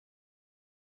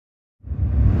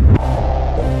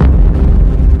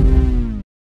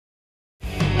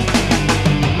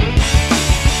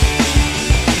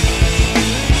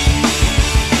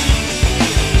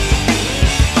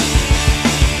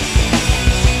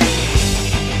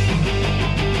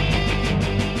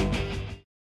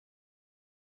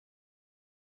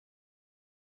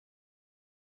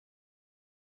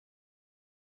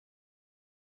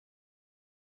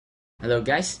Hello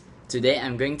guys, today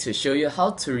I'm going to show you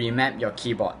how to remap your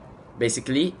keyboard.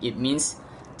 Basically, it means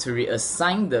to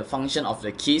reassign the function of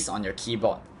the keys on your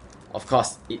keyboard. Of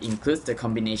course, it includes the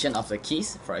combination of the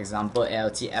keys, for example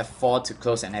Alt F4 to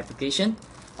close an application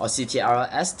or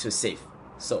Ctrl+S to save.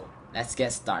 So, let's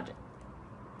get started.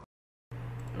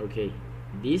 Okay,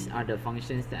 these are the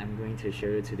functions that I'm going to show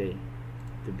you today.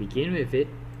 To begin with it,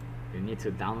 you need to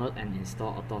download and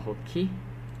install Auto Hotkey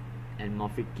and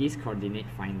Morphic's Coordinate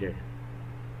Finder.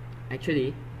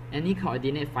 Actually, any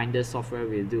coordinate finder software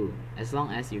will do, as long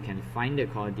as you can find the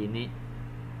coordinate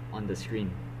on the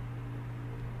screen.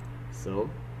 So,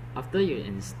 after you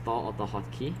install Auto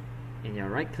Hotkey, in your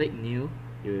right click New,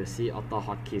 you will see Auto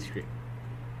Hotkey Script.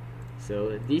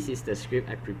 So this is the script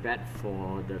I prepared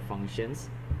for the functions,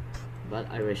 but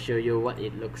I will show you what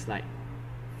it looks like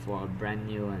for a brand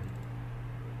new one.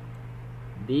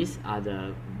 These are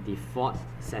the default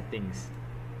settings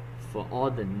for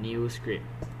all the new script.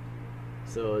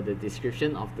 So the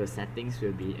description of the settings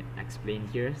will be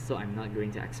explained here, so I'm not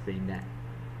going to explain that.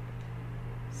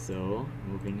 So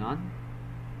moving on,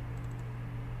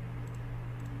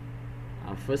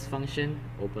 our first function,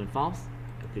 open files,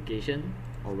 application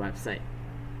or website.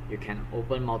 You can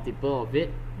open multiple of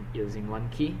it using one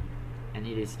key, and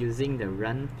it is using the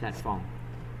run platform,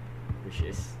 which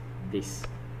is this.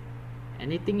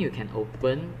 Anything you can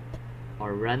open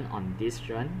or run on this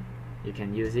run, you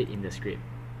can use it in the script.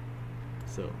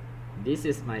 So this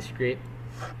is my script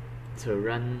to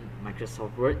run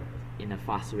Microsoft Word in a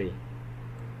fast way.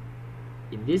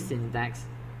 In this syntax,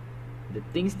 the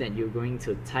things that you're going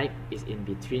to type is in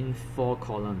between 4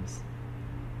 columns.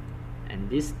 And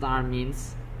this star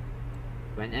means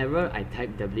whenever I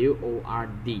type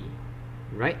WORD,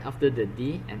 right after the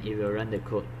D, and it will run the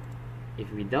code.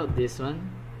 If without this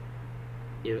one,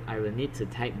 I will need to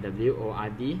type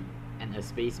WORD and a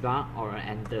spacebar or an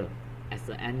enter as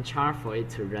the end char for it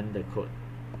to run the code.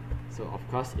 So of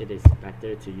course it is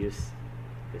better to use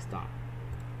the star.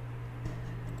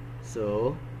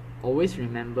 So always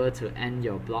remember to end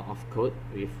your block of code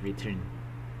with return.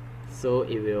 So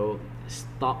it will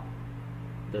stop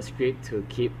the script to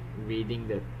keep reading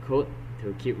the code,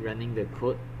 to keep running the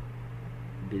code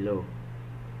below.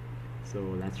 So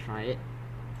let's try it.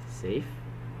 Save.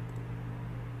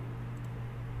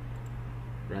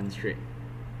 Run script.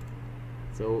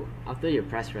 So after you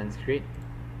press run script,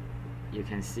 you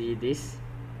can see this,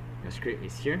 your script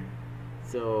is here.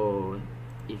 So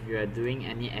if you are doing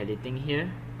any editing here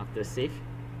after save,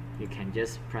 you can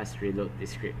just press reload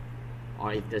this script.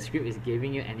 Or if the script is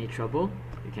giving you any trouble,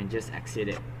 you can just exit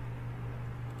it.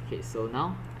 Okay, so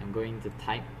now I'm going to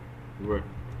type word,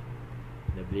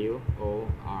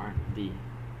 WORD,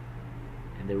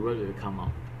 and the word will come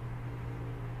out.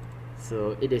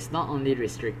 So it is not only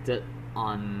restricted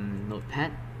on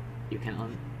Notepad, you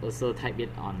can also type it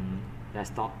on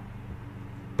desktop,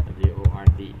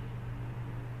 WORD. The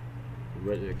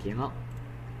word will come out.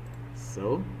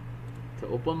 So to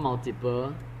open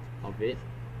multiple of it,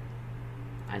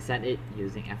 I set it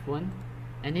using F1.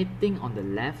 Anything on the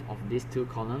left of these 2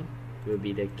 columns will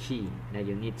be the key that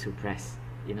you need to press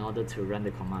in order to run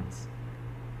the commands.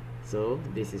 So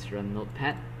this is run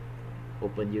Notepad,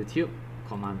 open YouTube,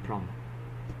 command prompt.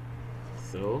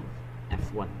 So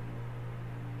F1.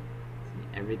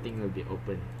 Everything will be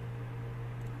open.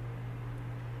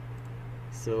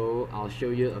 So I'll show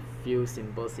you a few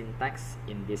simple syntax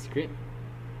in this script.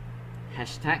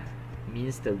 Hashtag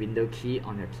means the window key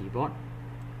on your keyboard.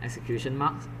 Execution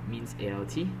mark means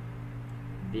ALT.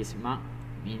 This mark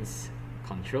means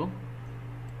control.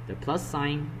 The plus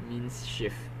sign means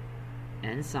shift.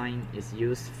 And sign is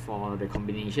used for the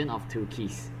combination of 2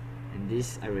 keys, and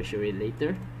this I will show it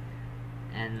later.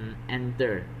 And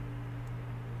enter,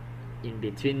 in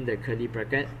between the curly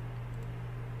bracket,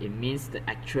 it means the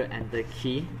actual enter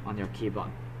key on your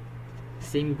keyboard.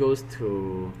 Same goes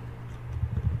to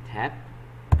tab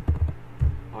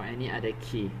or any other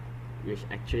key which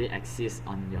actually exists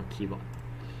on your keyboard.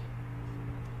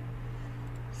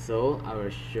 So I will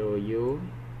show you.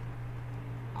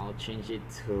 I'll change it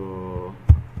to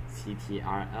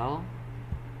Ctrl+J.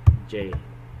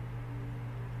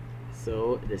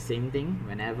 So the same thing,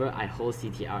 whenever I hold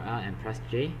Ctrl and press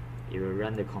J, it will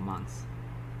run the commands.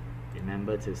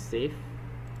 Remember to save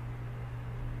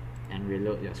and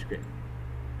reload your script.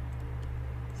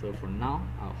 So for now,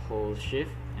 I'll hold Shift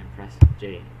and press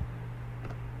J.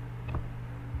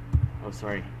 Oh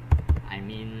sorry, I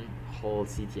mean hold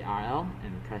Ctrl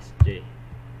and press J.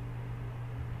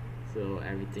 So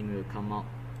everything will come out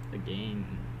again.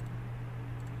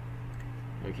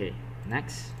 Okay,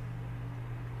 next,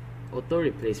 auto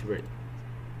replace word.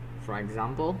 For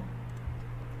example,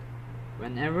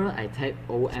 Whenever I type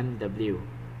OMW,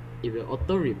 it will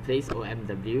auto replace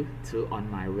OMW to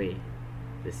on my way.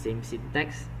 The same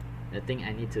syntax, the thing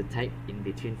I need to type in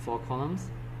between 4 columns,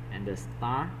 and the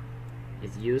star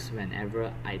is used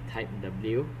whenever I type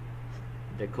W.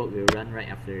 The code will run right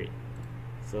after it.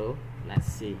 So let's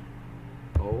see,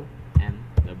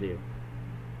 OMW.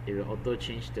 It will auto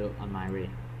change to on my way.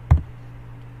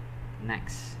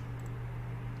 Next,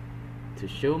 to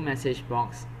show message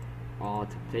box or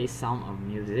to play sound of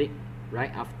music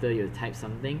right after you type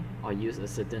something or use a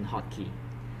certain hotkey,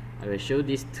 I will show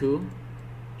these 2,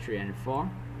 3 and 4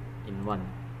 in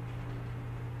one.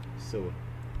 So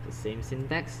the same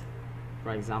syntax.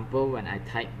 For example, when I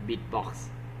type beatbox,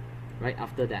 right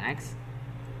after the X,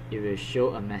 it will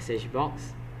show a message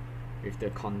box with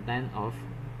the content of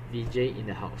DJ in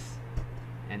the house,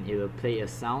 and it will play a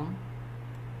sound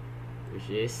which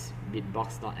is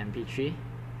beatbox.mp3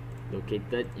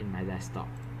 located in my desktop.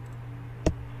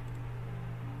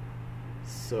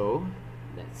 So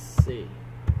let's see,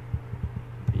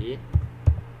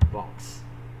 beatbox.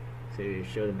 So you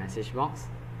show the message box,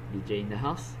 DJ in the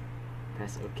house,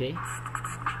 press OK.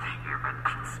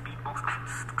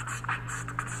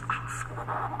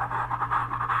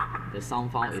 The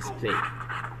sound file is played.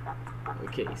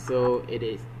 Okay, so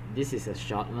this is a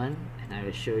short one, and I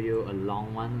will show you a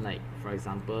long one, like for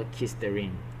example Kiss the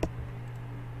Rain.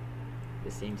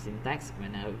 The same syntax.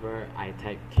 Whenever I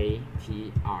type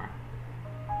KTR,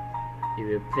 it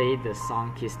will play the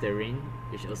song Kiss the Rain,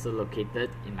 which is also located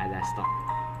in my desktop.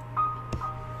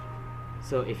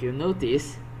 So if you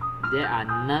notice, there are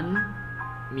none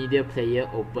media player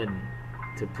open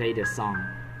to play the song.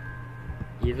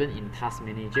 Even in Task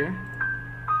Manager,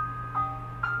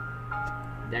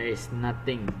 there is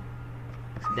nothing.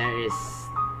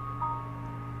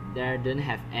 There don't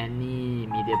have any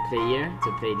media player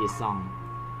to play this song.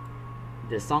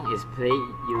 The song is played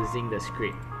using the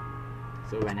script.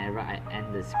 So whenever I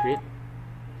end the script,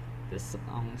 the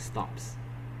song stops.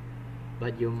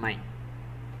 But you might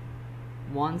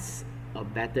want a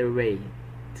better way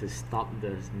to stop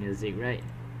the music, right?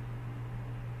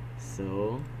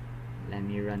 So let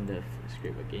me run the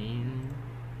script again.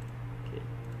 Okay,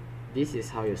 this is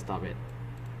how you stop it.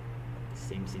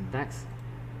 Same syntax.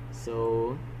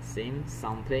 So same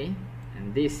sound play,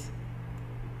 and this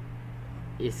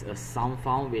is a sound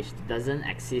file which doesn't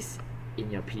exist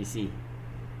in your PC.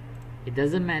 It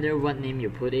doesn't matter what name you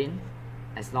put in,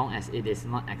 as long as it does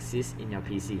not exist in your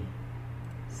PC.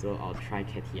 So I'll try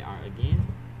KTR again.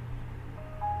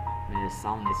 When the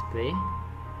sound is played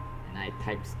and I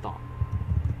type stop,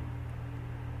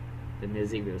 the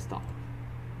music will stop.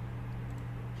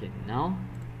 Okay, now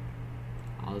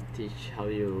I'll teach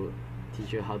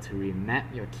you how to remap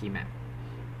your key map.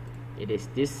 It is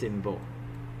this symbol.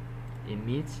 It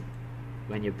means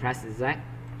when you press Z,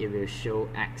 it will show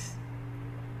X.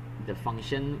 The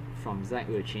function from Z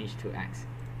will change to X.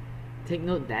 Take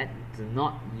note that do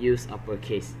not use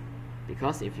uppercase,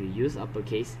 because if you use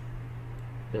uppercase,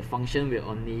 the function will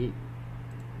only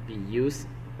be used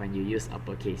when you use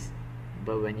uppercase.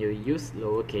 But when you use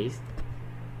lowercase,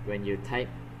 when you type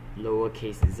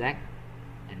lowercase z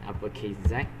and uppercase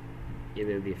z, it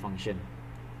will be function.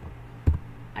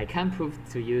 I can't prove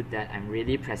to you that I'm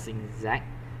really pressing Z,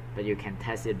 but you can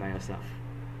test it by yourself.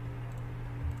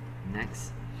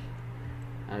 Next,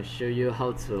 I'll show you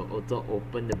how to auto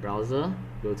open the browser,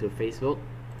 go to Facebook,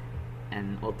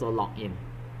 and auto log in.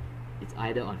 It's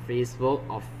either on Facebook,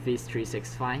 Office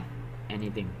 365,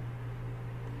 anything.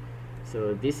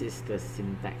 So this is the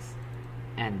syntax.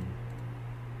 And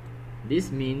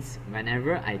this means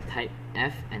whenever I type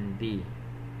F and B,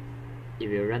 it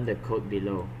will run the code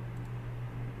below.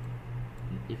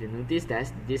 If you notice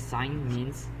that this sign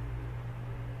means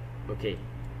okay,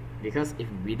 because if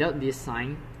without this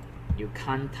sign you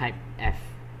can't type F.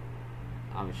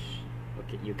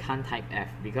 Okay, you can't type F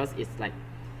because it's like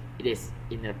it is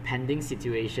in a pending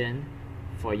situation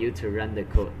for you to run the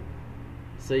code.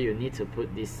 So you need to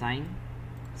put this sign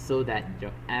so that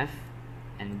your F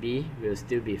and B will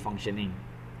still be functioning.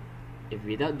 If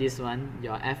without this one,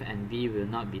 your F and B will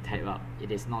not be typed out.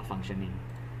 It is not functioning.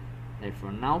 Like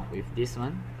for now, with this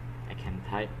one, I can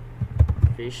type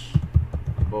fish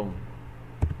bone.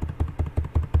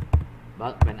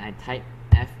 But when I type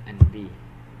F and B,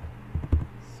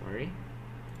 sorry,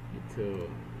 need to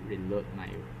reload my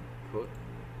code.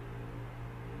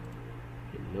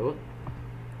 Reload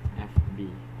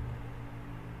FB.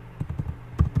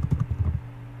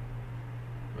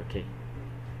 Okay,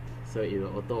 so it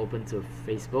will auto open to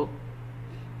Facebook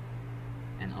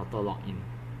and auto log in.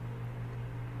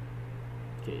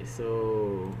 Okay,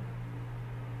 so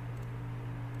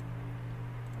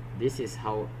this is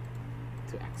how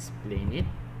to explain it.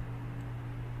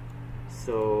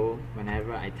 So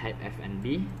whenever I type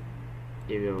FNB,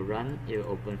 it will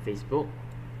open Facebook.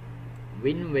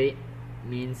 Wait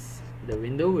means the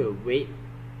window will wait.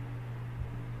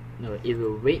 No, it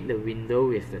will wait the window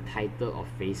with the title of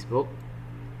Facebook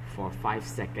for 5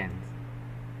 seconds.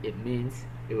 It means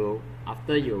it will,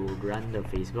 after you run the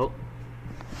Facebook,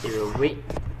 it will wait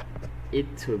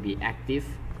it to be active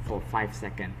for 5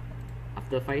 seconds.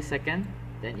 After 5 seconds,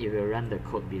 then it will run the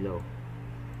code below.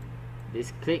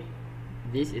 This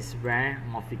is where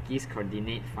Auto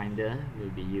coordinate finder will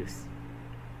be used,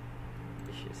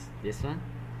 which is this one.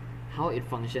 How it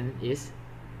functions is,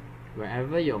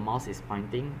 wherever your mouse is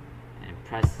pointing and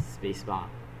press spacebar,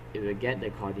 it will get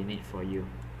the coordinate for you.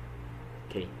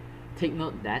 Okay, take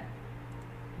note that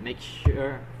make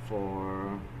sure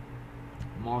for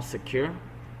more secure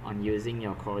on using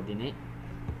your coordinate,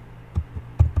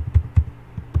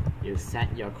 you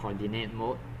set your coordinate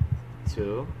mode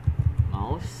to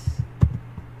mouse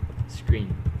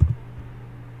screen,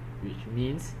 which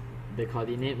means the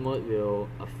coordinate mode will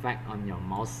affect on your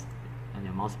mouse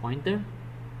pointer,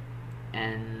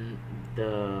 and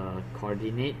the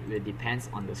coordinate will depends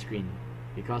on the screen,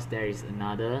 because there is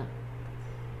another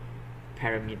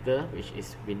parameter which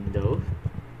is window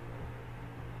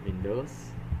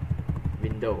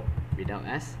without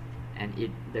S, and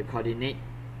the coordinate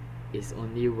is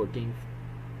only working.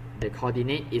 The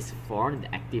coordinate is for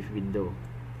the active window,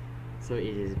 so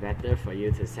it is better for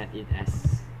you to set it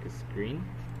as screen.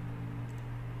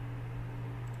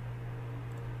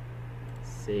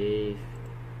 Save,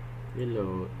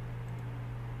 reload.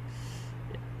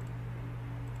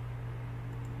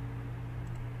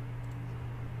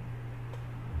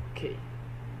 Okay,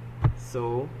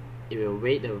 so it will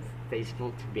wait the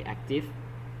Facebook to be active.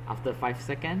 After 5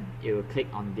 seconds, it will click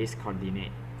on this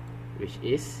coordinate, which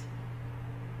is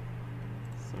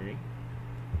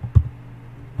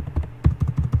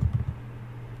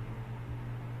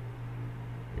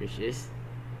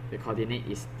the coordinate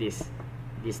is this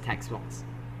text box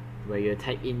where you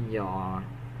type in your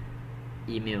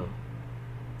email.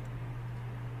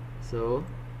 So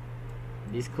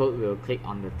this code will click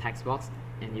on the text box,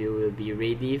 and you will be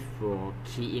ready for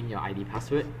key in your ID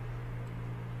password.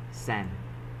 Send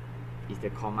is the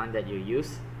command that you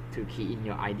use to key in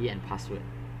your ID and password.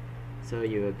 So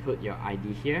you will put your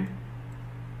ID here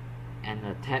and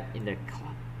a tab in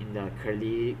the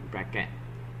curly bracket,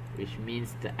 which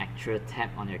means the actual tab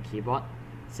on your keyboard.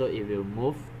 So it will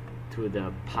move to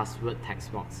the password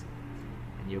text box,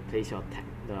 and you place your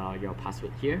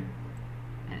password here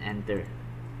and enter,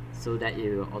 so that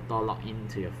it will auto log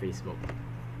into your Facebook.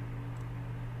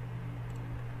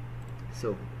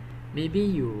 So maybe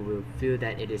you will feel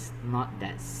that it is not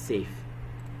that safe.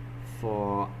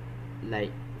 For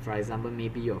example,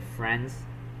 maybe your friends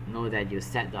know that you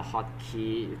set the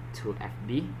hotkey to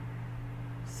FB,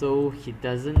 so he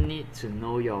doesn't need to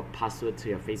know your password to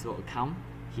your Facebook account.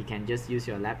 He can just use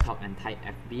your laptop and type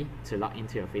FB to log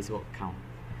into your Facebook account.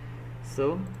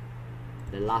 So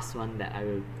the last one that I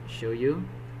will show you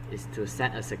is to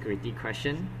set a security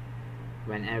question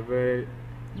whenever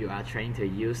you are trying to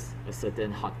use a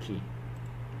certain hotkey.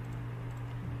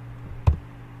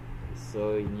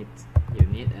 So you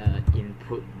need an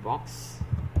input box,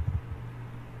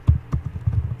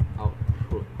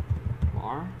 output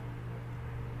bar,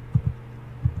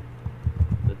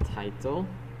 the title,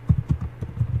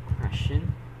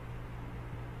 question,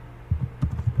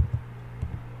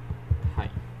 hi.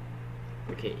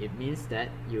 Okay, it means that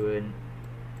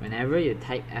whenever you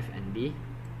type FNB,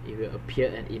 it will appear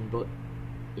an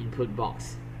input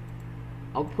box.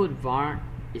 Output var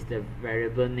is the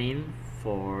variable name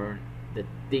for the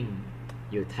thing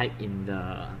you type in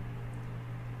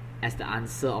as the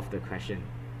answer of the question.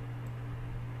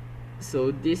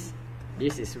 So this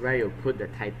is where you put the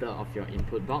title of your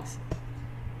input box,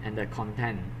 and the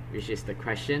content, which is the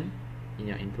question in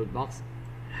your input box,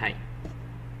 height.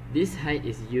 This height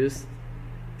is used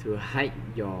to hide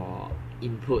your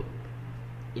input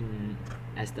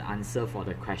as the answer for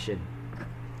the question.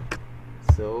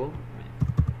 So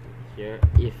here,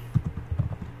 if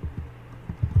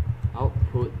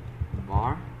output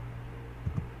bar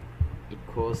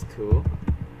equals to,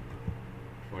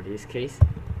 for this case,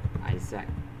 Issac,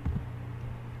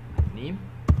 name,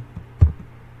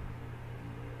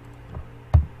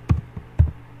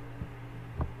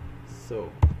 so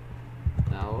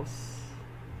else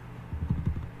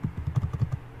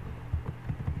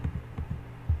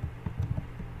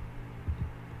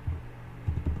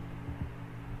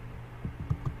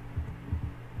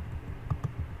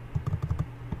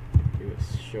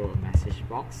show a message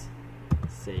box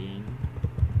saying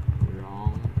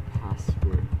wrong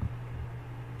password.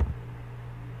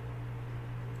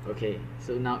 Okay,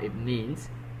 so now it means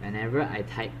whenever I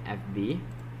type FB,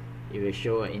 it will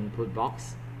show an input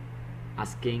box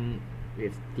asking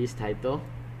with this title,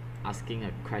 asking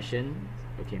a question.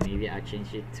 Okay, maybe I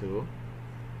change it to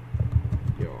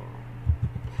your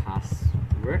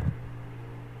password.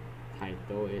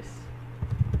 Title is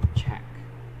check.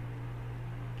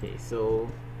 Okay, so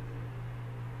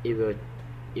it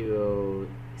will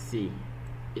see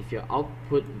if your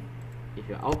output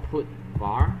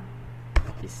var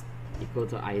is equal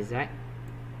to Issac,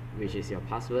 which is your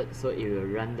password, so it will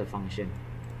run the function.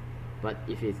 But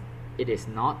if it is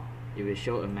not, it will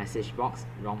show a message box,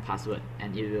 wrong password,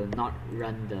 and it will not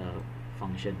run the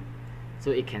function. So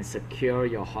it can secure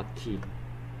your hotkey.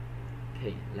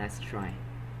 Okay, let's try.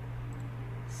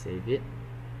 Save it.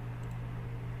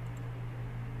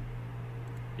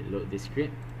 Reload the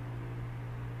script.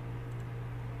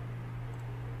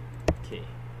 Okay.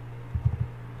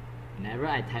 Whenever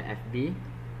I type FB,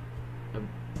 an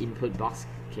input box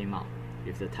came out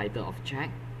with the title of check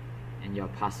and your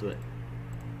password,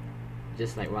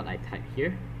 just like what I type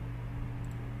here.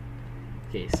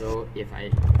 Okay, so if I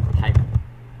type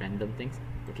random things,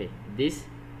 okay, this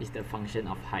is the function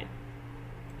of hide.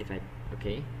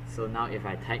 Okay, so now if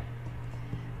I type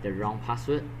the wrong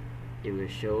password, it will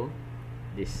show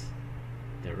this,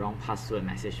 the wrong password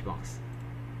message box,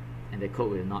 and the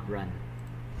code will not run.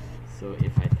 So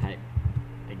if I type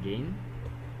again,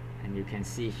 and you can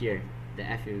see here the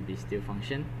F will be still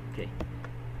function. Okay,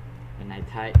 when I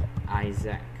type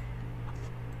Issac,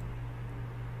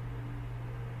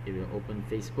 it will open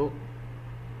Facebook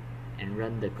and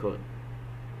run the code.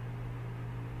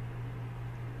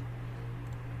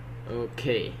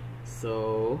 Okay,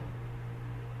 so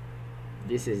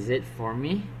this is it for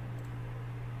me.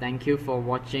 Thank you for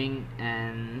watching.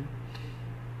 And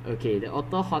okay, the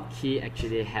Auto Hotkey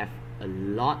actually have a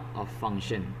lot of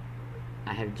function.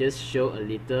 I have just shown a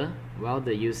little, while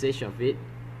the usage of it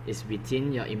is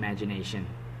within your imagination.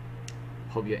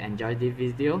 Hope you enjoyed this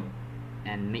video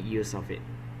and make use of it.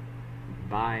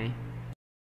 Bye.